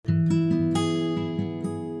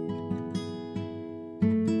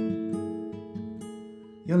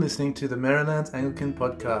You're listening to the Marylands Anglican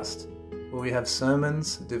Podcast, where we have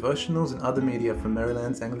sermons, devotionals, and other media from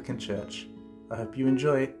Marylands Anglican Church. I hope you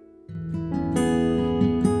enjoy.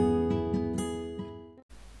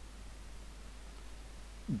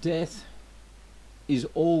 Death is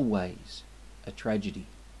always a tragedy.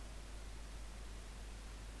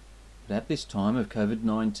 But at this time of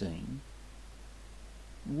COVID-19,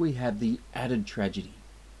 we have the added tragedy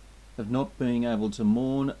of not being able to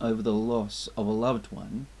mourn over the loss of a loved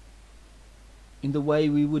one in the way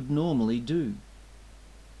we would normally do.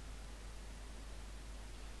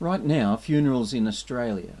 Right now, funerals in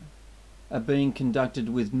Australia are being conducted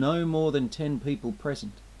with no more than 10 people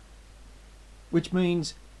present, which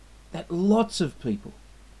means that lots of people,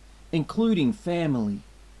 including family,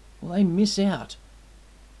 they miss out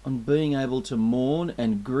on being able to mourn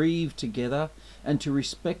and grieve together and to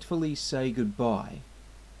respectfully say goodbye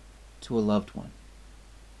to a loved one.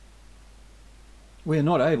 We are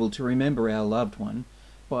not able to remember our loved one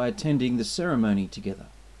by attending the ceremony together.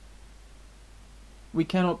 We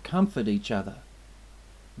cannot comfort each other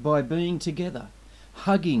by being together,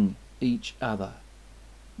 hugging each other,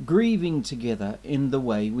 grieving together in the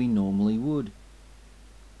way we normally would.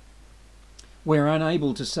 We're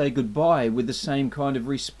unable to say goodbye with the same kind of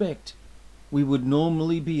respect we would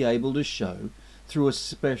normally be able to show through a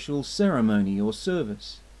special ceremony or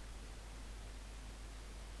service.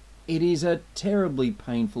 It is a terribly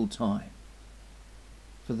painful time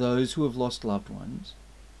for those who have lost loved ones,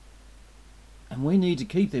 and we need to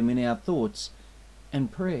keep them in our thoughts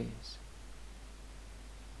and prayers.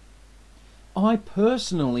 I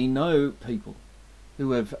personally know people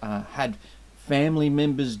who have had family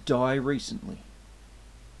members die recently.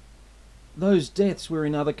 Those deaths were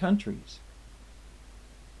in other countries.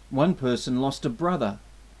 One person lost a brother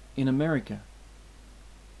in America.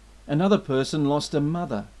 Another person lost a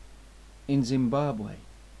mother in Zimbabwe.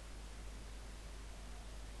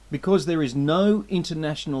 Because there is no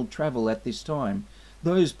international travel at this time,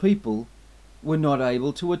 those people were not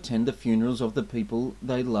able to attend the funerals of the people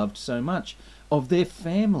they loved so much, of their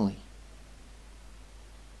family.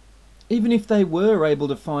 Even if they were able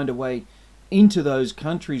to find a way into those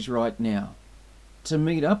countries right now to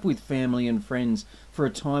meet up with family and friends for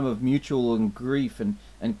a time of mutual and grief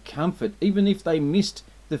and comfort, even if they missed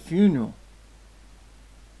the funeral,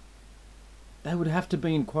 they would have to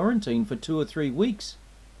be in quarantine for 2 or 3 weeks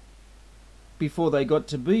before they got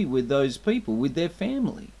to be with those people, with their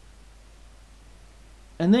family.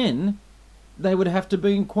 And then they would have to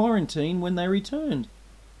be in quarantine when they returned.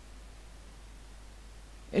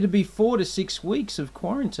 It'd be 4 to 6 weeks of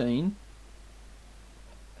quarantine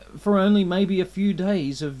for only maybe a few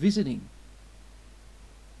days of visiting.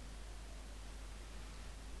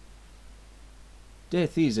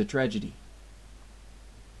 Death is a tragedy.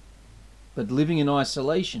 But living in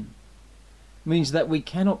isolation means that we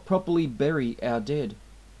cannot properly bury our dead.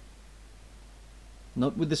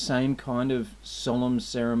 Not with the same kind of solemn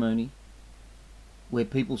ceremony where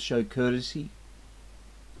people show courtesy,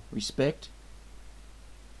 respect,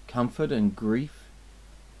 comfort and grief,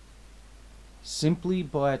 simply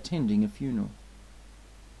by attending a funeral.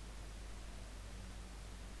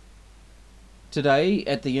 Today,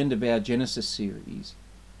 at the end of our Genesis series,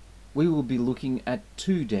 we will be looking at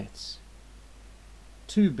 2 deaths,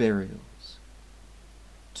 2 burials,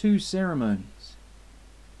 2 ceremonies,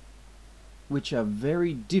 which are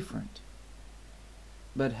very different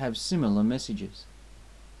but have similar messages.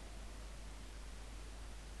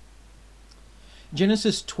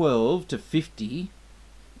 Genesis 12 to 50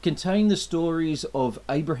 contain the stories of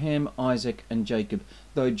Abraham, Isaac and Jacob,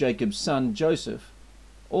 though Jacob's son Joseph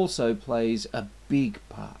also plays a big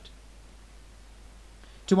part.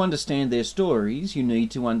 To understand their stories, you need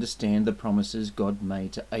to understand the promises God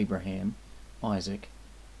made to Abraham, Isaac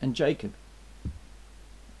and Jacob.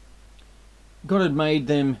 God had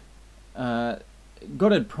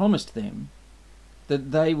promised them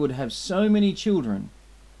that they would have so many children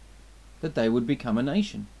that they would become a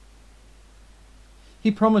nation.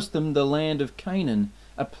 He promised them the land of Canaan,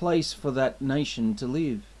 a place for that nation to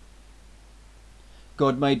live.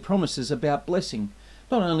 God made promises about blessing,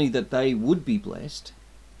 not only that they would be blessed,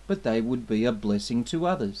 but they would be a blessing to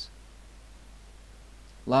others.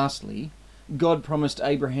 Lastly, God promised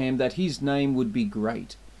Abraham that his name would be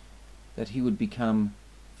great, that he would become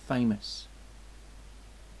famous.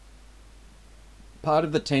 Part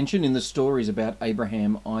of the tension in the stories about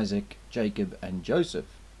Abraham, Isaac, Jacob and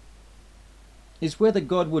Joseph is whether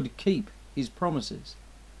God would keep his promises.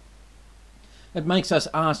 It makes us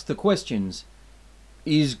ask the questions: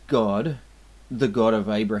 is God, the God of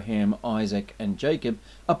Abraham, Isaac and Jacob,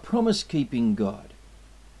 a promise-keeping God?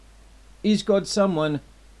 Is God someone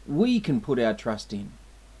we can put our trust in.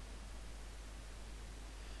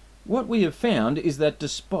 What we have found is that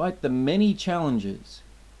despite the many challenges,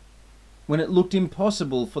 when it looked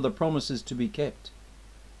impossible for the promises to be kept,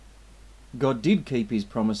 God did keep his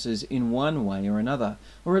promises in one way or another,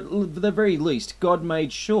 or at the very least, God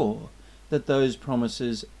made sure that those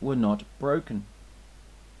promises were not broken.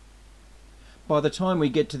 By the time we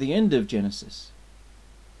get to the end of Genesis,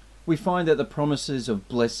 we find that the promises of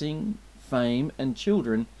blessing, fame, and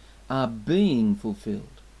children are being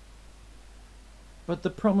fulfilled. But the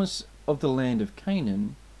promise of the land of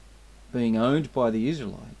Canaan, being owned by the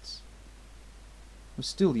Israelites, was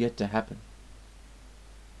still yet to happen.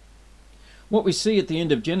 What we see at the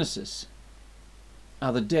end of Genesis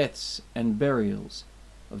are the deaths and burials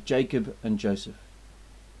of Jacob and Joseph,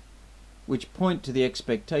 which point to the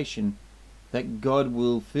expectation that God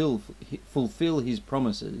will fulfill his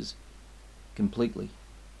promises completely.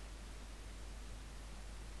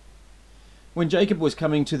 When Jacob was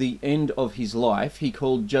coming to the end of his life, he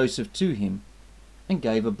called Joseph to him and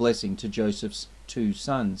gave a blessing to Joseph's two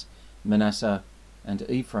sons, Manasseh and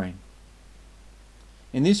Ephraim.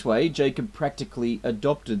 In this way, Jacob practically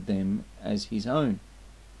adopted them as his own.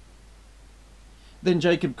 Then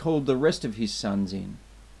Jacob called the rest of his sons in,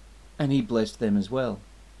 and he blessed them as well.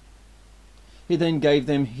 He then gave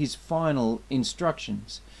them his final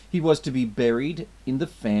instructions. He was to be buried in the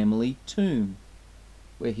family tomb,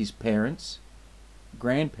 where his parents,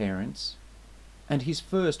 grandparents, and his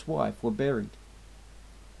first wife were buried.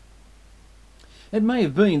 It may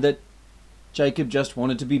have been that Jacob just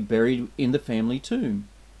wanted to be buried in the family tomb.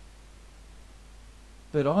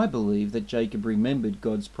 But I believe that Jacob remembered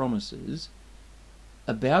God's promises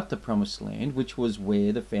about the promised land, which was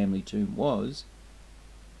where the family tomb was,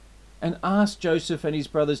 and asked Joseph and his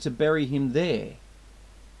brothers to bury him there,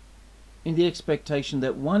 in the expectation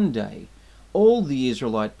that one day all the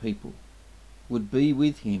Israelite people would be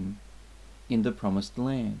with him in the promised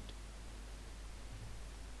land.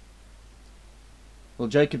 Well,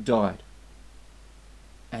 Jacob died,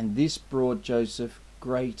 and this brought Joseph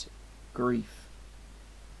great grief.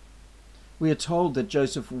 We are told that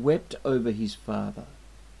Joseph wept over his father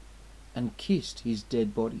and kissed his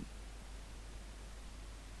dead body.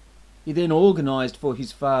 He then organised for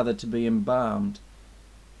his father to be embalmed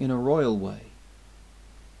in a royal way.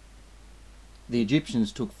 The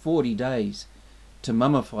Egyptians took 40 days to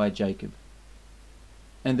mummify Jacob,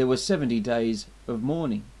 and there were 70 days of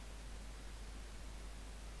mourning.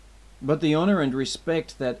 But the honour and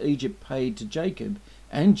respect that Egypt paid to Jacob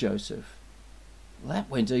and Joseph, that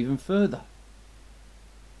went even further.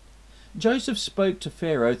 Joseph spoke to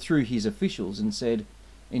Pharaoh through his officials and said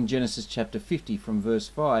in Genesis chapter 50 from verse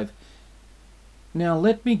 5, "Now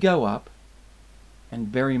let me go up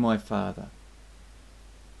and bury my father.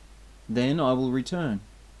 Then I will return."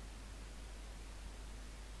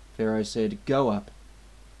 Pharaoh said, "Go up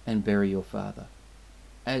and bury your father,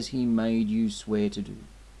 as he made you swear to do."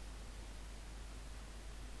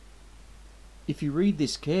 If you read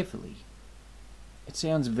this carefully, it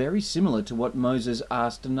sounds very similar to what Moses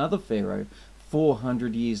asked another Pharaoh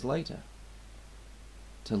 400 years later,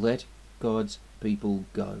 to let God's people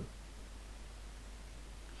go.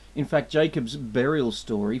 In fact, Jacob's burial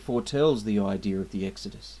story foretells the idea of the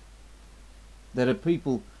Exodus, that a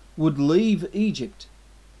people would leave Egypt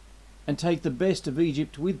and take the best of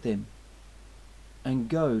Egypt with them and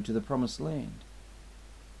go to the promised land.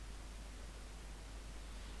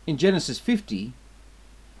 In Genesis 50,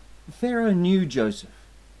 Pharaoh knew Joseph.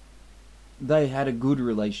 They had a good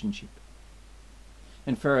relationship,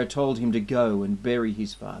 and Pharaoh told him to go and bury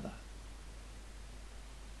his father.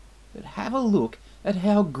 But have a look at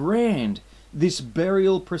how grand this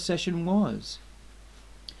burial procession was.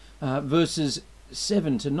 Verses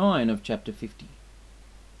 7 to 9 of chapter 50.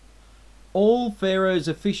 All Pharaoh's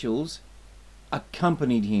officials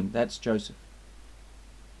accompanied him, that's Joseph.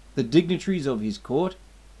 The dignitaries of his court,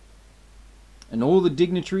 and all the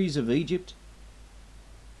dignitaries of Egypt,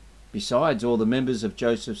 besides all the members of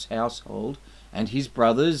Joseph's household, and his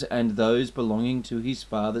brothers and those belonging to his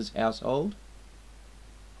father's household.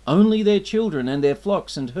 Only their children and their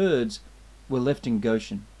flocks and herds were left in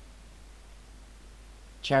Goshen.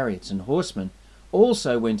 Chariots and horsemen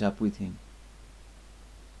also went up with him.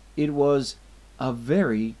 It was a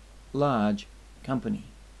very large company.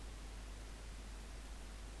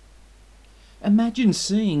 Imagine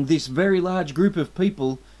seeing this very large group of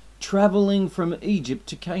people travelling from Egypt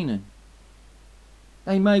to Canaan.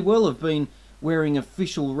 They may well have been wearing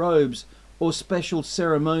official robes or special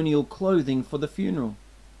ceremonial clothing for the funeral.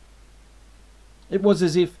 It was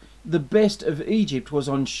as if the best of Egypt was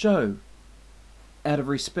on show, out of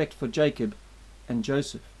respect for Jacob and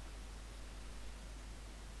Joseph.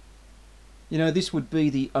 You know, this would be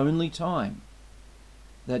the only time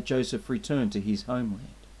that Joseph returned to his homeland.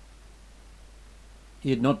 He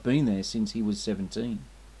had not been there since he was 17.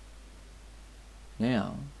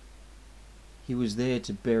 Now, he was there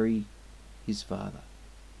to bury his father.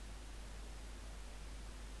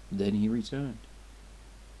 Then he returned.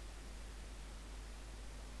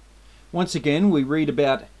 Once again, we read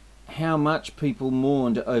about how much people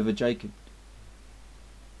mourned over Jacob.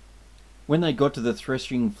 When they got to the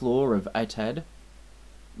threshing floor of Atad,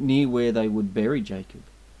 near where they would bury Jacob,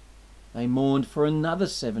 they mourned for another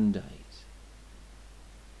 7 days.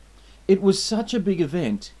 It was such a big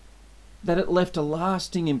event that it left a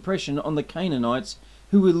lasting impression on the Canaanites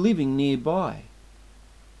who were living nearby.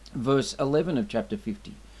 Verse 11 of chapter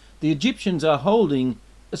 50. The Egyptians are holding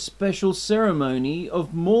a special ceremony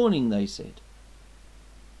of mourning, they said.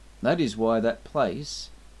 That is why that place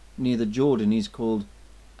near the Jordan is called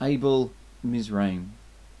Abel Mizraim.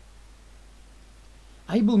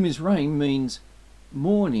 Abel Mizraim means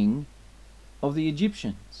mourning of the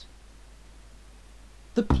Egyptians.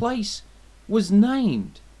 The place was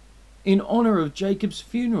named in honor of Jacob's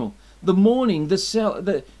funeral. The mourning, the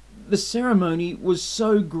ceremony was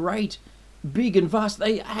so great, big and vast,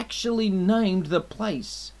 they actually named the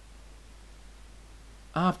place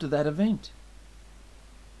after that event.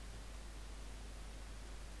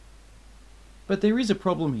 But there is a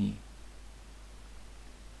problem here.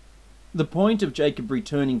 The point of Jacob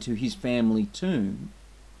returning to his family tomb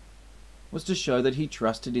was to show that he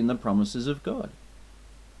trusted in the promises of God.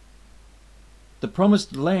 The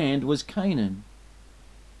promised land was Canaan.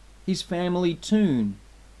 His family tomb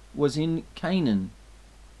was in Canaan.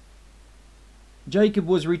 Jacob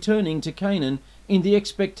was returning to Canaan in the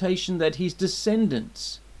expectation that his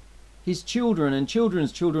descendants, his children and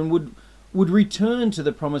children's children, would return to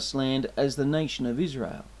the promised land as the nation of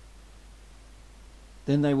Israel.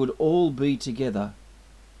 Then they would all be together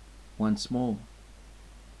once more.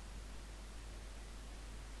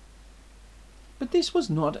 But this was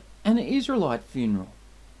not an Israelite funeral.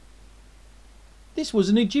 This was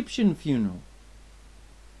an Egyptian funeral,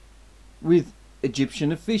 with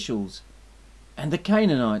Egyptian officials, and the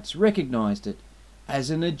Canaanites recognized it as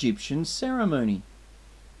an Egyptian ceremony.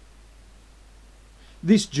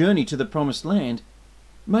 This journey to the promised land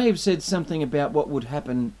may have said something about what would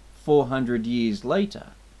happen 400 years later,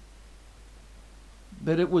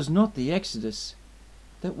 but it was not the Exodus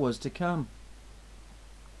that was to come.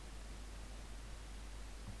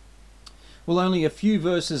 Well, only a few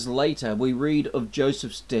verses later we read of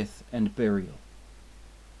Joseph's death and burial.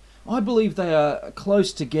 I believe they are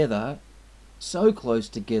close together, so close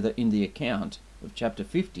together in the account of chapter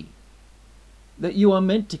 50, that you are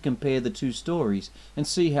meant to compare the two stories and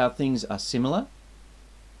see how things are similar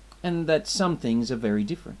and that some things are very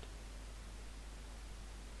different.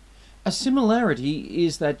 A similarity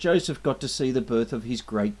is that Joseph got to see the birth of his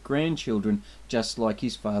great-grandchildren just like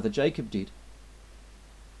his father Jacob did.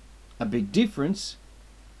 A big difference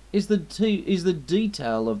is the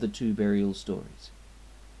detail of the two burial stories.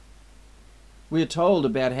 We are told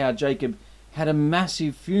about how Jacob had a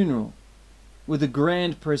massive funeral with a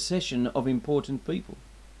grand procession of important people.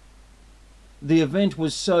 The event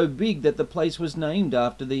was so big that the place was named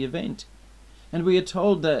after the event, and we are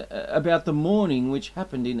told about the mourning which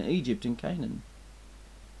happened in Egypt and Canaan.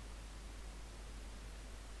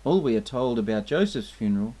 All we are told about Joseph's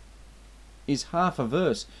funeral is half a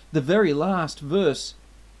verse, the very last verse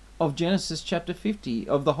of Genesis chapter 50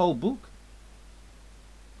 of the whole book.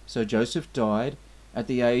 So Joseph died at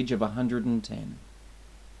the age of 110.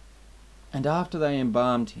 And after they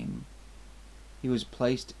embalmed him, he was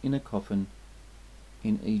placed in a coffin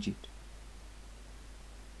in Egypt.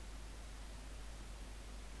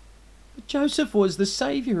 But Joseph was the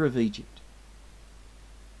saviour of Egypt.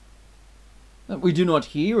 We do not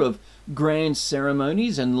hear of grand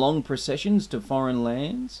ceremonies and long processions to foreign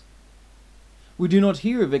lands. We do not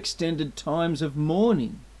hear of extended times of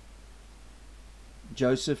mourning.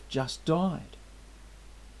 Joseph just died,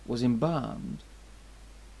 was embalmed,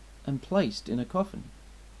 and placed in a coffin.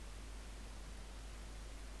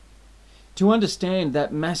 To understand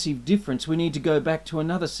that massive difference, we need to go back to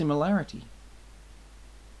another similarity.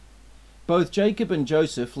 Both Jacob and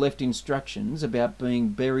Joseph left instructions about being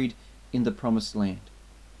buried in the promised land.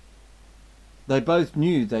 They both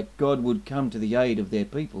knew that God would come to the aid of their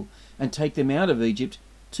people and take them out of Egypt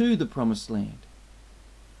to the promised land.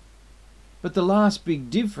 But the last big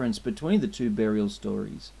difference between the two burial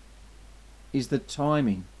stories is the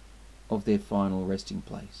timing of their final resting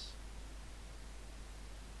place.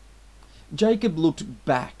 Jacob looked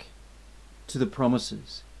back to the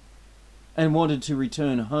promises and wanted to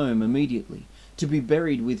return home immediately. to be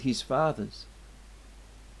buried with his fathers.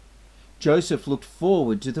 Joseph looked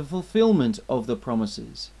forward to the fulfillment of the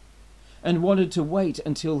promises and wanted to wait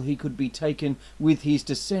until he could be taken with his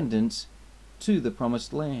descendants to the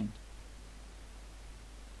promised land.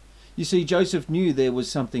 You see, Joseph knew there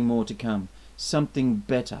was something more to come, something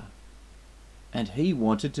better, and he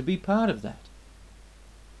wanted to be part of that,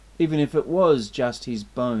 even if it was just his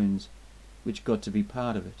bones which got to be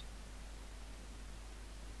part of it.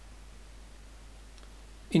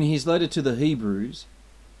 In his letter to the Hebrews,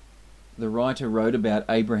 the writer wrote about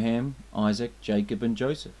Abraham, Isaac, Jacob and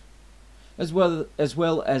Joseph, as well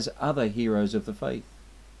as other heroes of the faith.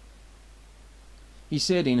 He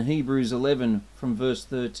said in Hebrews 11 from verse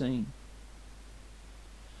 13,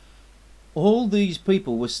 "All these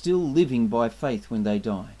people were still living by faith when they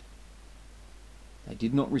died. They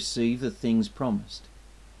did not receive the things promised.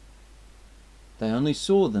 They only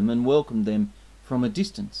saw them and welcomed them from a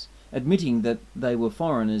distance, admitting that they were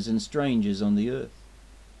foreigners and strangers on the earth."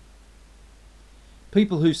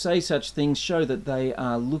 People who say such things show that they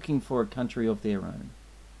are looking for a country of their own.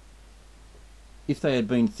 If they had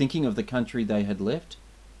been thinking of the country they had left,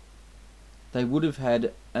 they would have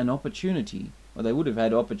had opportunity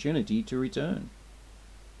to return.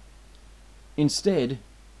 Instead,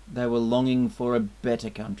 they were longing for a better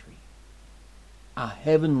country, a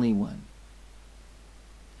heavenly one.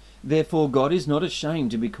 Therefore, God is not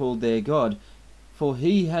ashamed to be called their God, for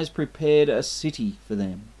he has prepared a city for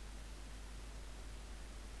them.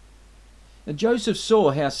 Now, Joseph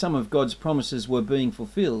saw how some of God's promises were being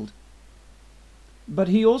fulfilled, but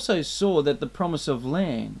he also saw that the promise of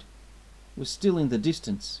land was still in the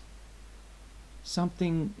distance,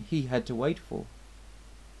 something he had to wait for.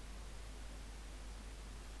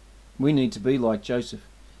 We need to be like Joseph,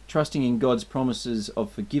 trusting in God's promises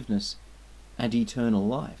of forgiveness and eternal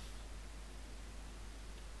life.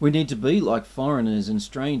 We need to be like foreigners and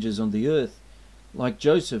strangers on the earth, like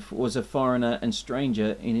Joseph was a foreigner and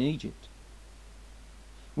stranger in Egypt.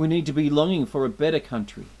 We need to be longing for a better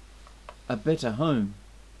country, a better home.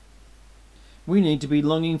 We need to be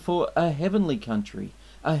longing for a heavenly country,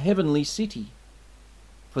 a heavenly city,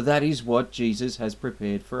 for that is what Jesus has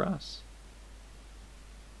prepared for us.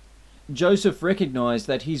 Joseph recognized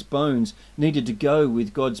that his bones needed to go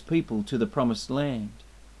with God's people to the promised land.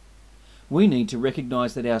 We need to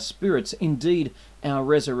recognize that our spirits, indeed our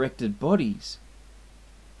resurrected bodies,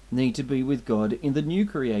 need to be with God in the new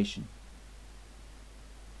creation.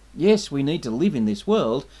 Yes, we need to live in this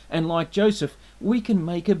world, and like Joseph, we can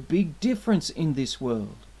make a big difference in this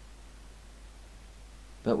world.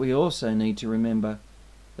 But we also need to remember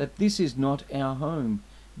that this is not our home.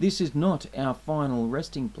 This is not our final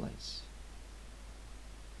resting place.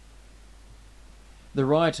 The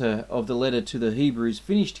writer of the letter to the Hebrews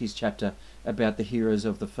finished his chapter about the heroes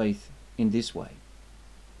of the faith in this way.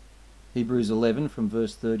 Hebrews 11 from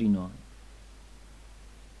verse 39.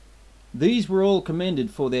 "These were all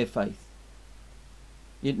commended for their faith,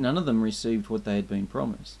 yet none of them received what they had been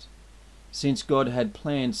promised, since God had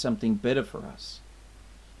planned something better for us,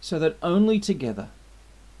 so that only together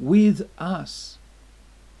with us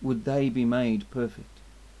would they be made perfect."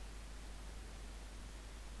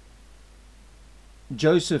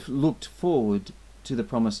 Joseph looked forward to the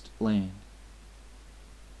promised land.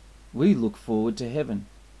 We look forward to heaven.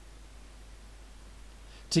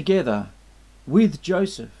 Together with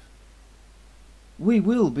Joseph, we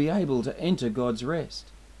will be able to enter God's rest.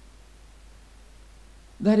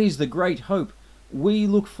 That is the great hope we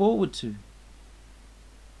look forward to.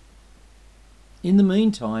 In the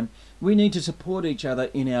meantime, we need to support each other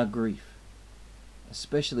in our grief,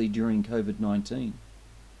 especially during COVID-19.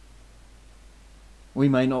 We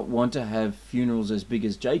may not want to have funerals as big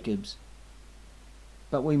as Jacob's,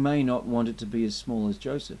 but we may not want it to be as small as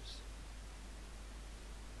Joseph's.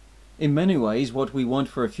 In many ways, what we want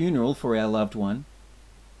for a funeral for our loved one,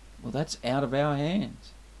 well, that's out of our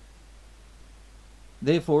hands.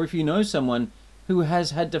 Therefore, if you know someone who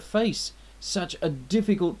has had to face such a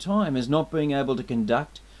difficult time as not being able to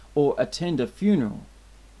conduct or attend a funeral,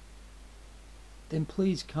 then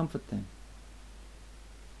please comfort them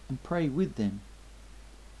and pray with them.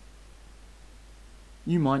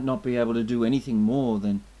 You might not be able to do anything more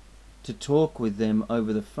than to talk with them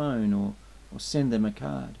over the phone or send them a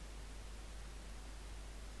card.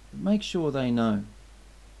 But make sure they know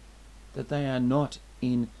that they are not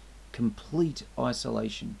in complete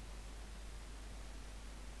isolation.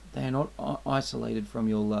 They are not isolated from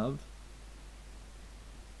your love,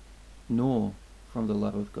 nor from the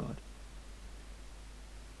love of God.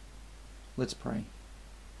 Let's pray.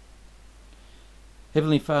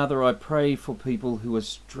 Heavenly Father, I pray for people who are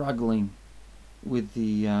struggling with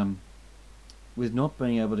the with not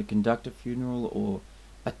being able to conduct a funeral or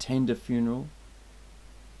attend a funeral,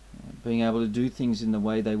 being able to do things in the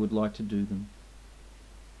way they would like to do them.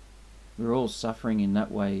 We're all suffering in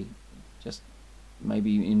that way, just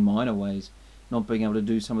maybe in minor ways, not being able to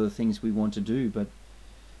do some of the things we want to do, but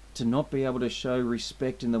to not be able to show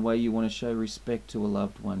respect in the way you want to show respect to a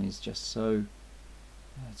loved one is just so,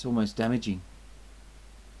 it's almost damaging.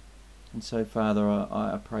 And so, Father,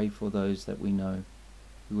 I pray for those that we know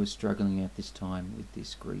who are struggling at this time with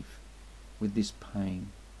this grief, with this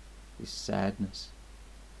pain, this sadness,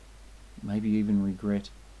 maybe even regret,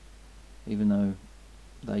 even though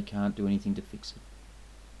they can't do anything to fix it.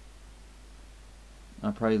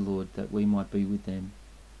 I pray, Lord, that we might be with them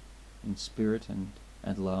in spirit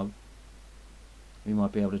and love. We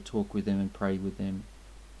might be able to talk with them and pray with them.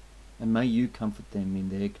 And may you comfort them in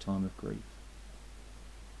their time of grief.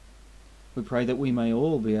 We pray that we may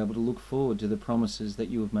all be able to look forward to the promises that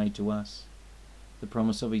you have made to us. The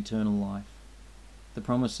promise of eternal life. The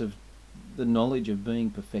promise of the knowledge of being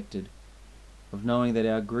perfected. Of knowing that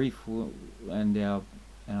our grief and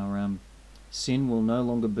our sin will no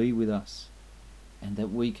longer be with us. And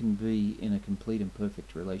that we can be in a complete and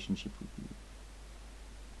perfect relationship with you.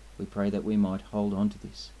 We pray that we might hold on to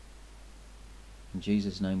this. In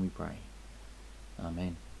Jesus' name we pray.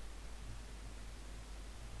 Amen.